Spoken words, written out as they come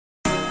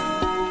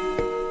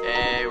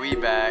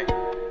bag.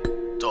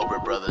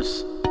 Dobre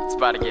brothers. It's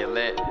about to get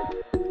lit.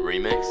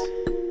 Remix.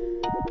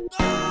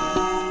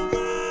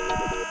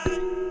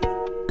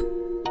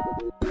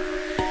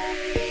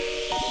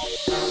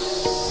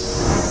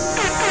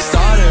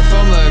 Started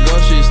from the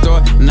grocery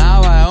store,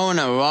 now I own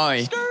a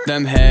Roy.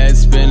 Them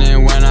heads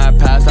spinning when I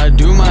pass, I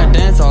do my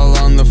dance all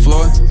on the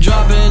floor.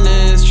 Dropping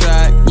this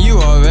track, you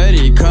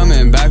already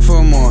coming back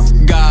for more.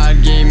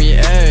 God gave me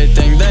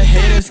everything, the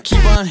haters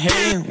keep on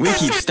hating, we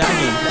keep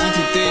stacking.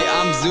 GT3,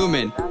 I'm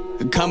zooming,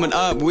 coming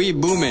up, we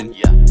booming.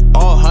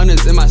 All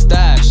hundreds in my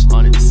stash,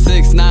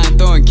 6IX9INE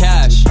throwing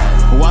cash.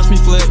 Watch me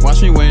flip,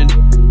 watch me win,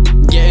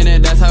 getting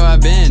it, that's how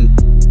I've been.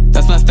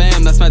 That's my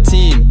fam, that's my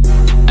team,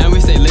 and we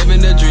stay living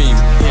the dream.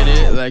 Hit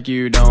it like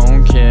you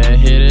don't care,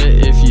 hit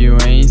it if you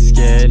ain't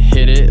scared.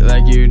 Hit it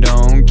like you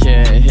don't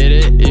care, hit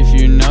it if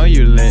you know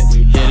you lit.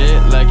 Hit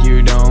it like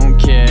you don't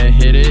care,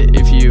 hit it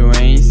if you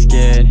ain't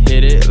scared.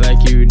 Hit it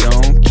like you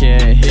don't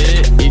care, hit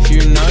it if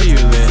you know you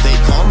lit. They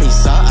call me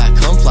Sa, I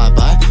come fly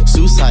by.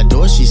 Suicide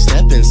door, she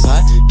step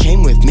inside.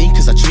 Came with me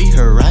cause I treat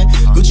her right.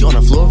 Gucci on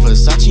the floor,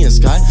 Versace and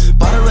Sky.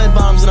 Bought her red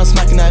bottoms and I'm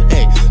smacking that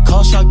A.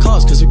 Call shot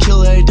calls cause we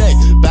kill every day.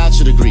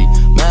 Bachelor degree,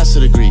 master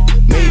degree,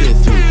 made it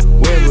through.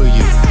 Where were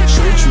you?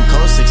 Show your true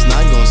color,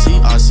 6IX9INE gon' see.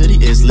 Our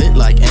city is lit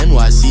like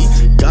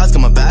NYC. God's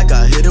got my back,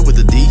 I hit it with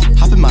a D.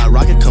 Hop in my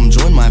rocket, come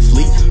join my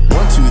fleet. 1,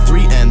 2,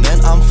 3, and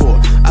then I'm 4.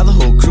 Out of the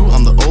whole crew,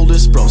 I'm the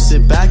oldest bro.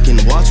 Sit back and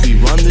watch me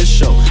run this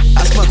show.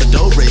 Ask about the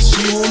Dobre,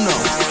 she will know.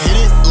 Hit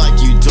it like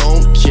you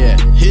don't care.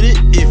 Hit it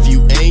if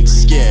you ain't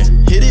scared.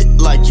 Hit it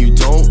like you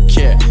don't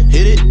care.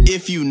 Hit it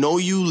if you know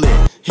you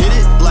lit. Hit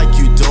it like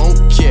you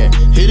don't care.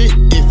 Hit it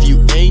if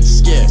you ain't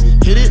scared.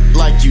 Hit it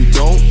like you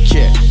don't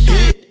care.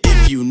 Hit it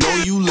if you know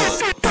you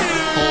lit.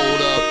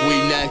 Hold up, we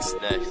next.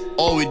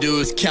 All we do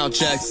is count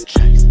checks.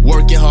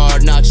 Working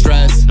hard, not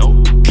stressed.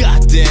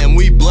 Goddamn,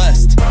 we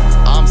blessed.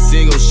 I'm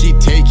single, she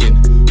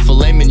taken.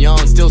 Filet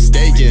mignon, still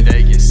staking.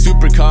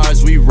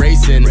 Supercars, we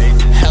racing.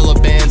 Hella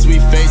bands, we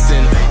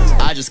facing.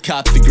 I just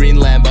copped the green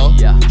Lambo.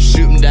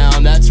 Shooting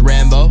down, that's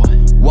Rambo.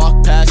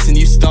 Walk past and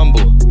you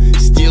stumble.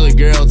 Steal a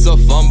girl, it's a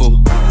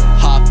fumble.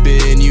 Hop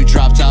in, you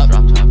drop top.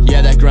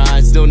 Yeah, that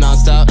grind still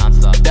non-stop.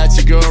 That's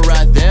your girl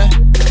right there.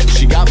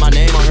 She got my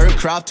name on her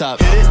crop top.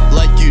 Hit it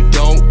like you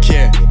don't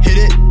care. Hit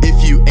it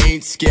if you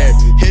ain't scared.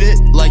 Hit it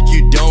like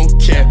you don't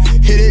care.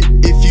 Hit it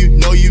if you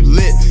know you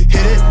lit.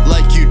 Hit it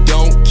like you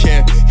don't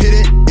care. Hit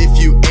it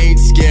if you ain't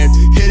scared.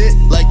 Hit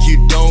it like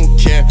you don't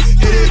care.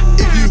 Hit it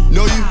if you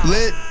know you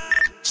lit.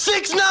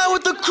 6IX9INE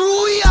with the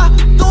crew, yeah.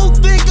 Don't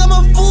think I'm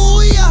a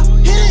fool, yeah.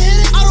 Hit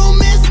it, I don't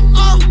miss.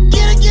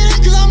 Get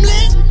it, cause I'm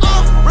lit.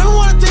 Raven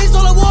wanna taste,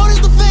 all I want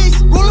is the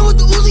face. Rolling with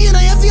the Uzi and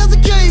I empty out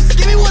the case.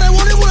 Give me what I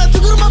wanted when I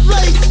took it to my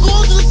place.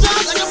 Going to the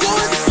top, I got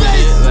more in space.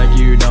 Hit it like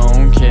you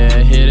don't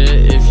care, hit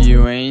it if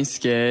you ain't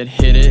scared.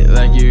 Hit it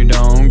like you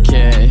don't care.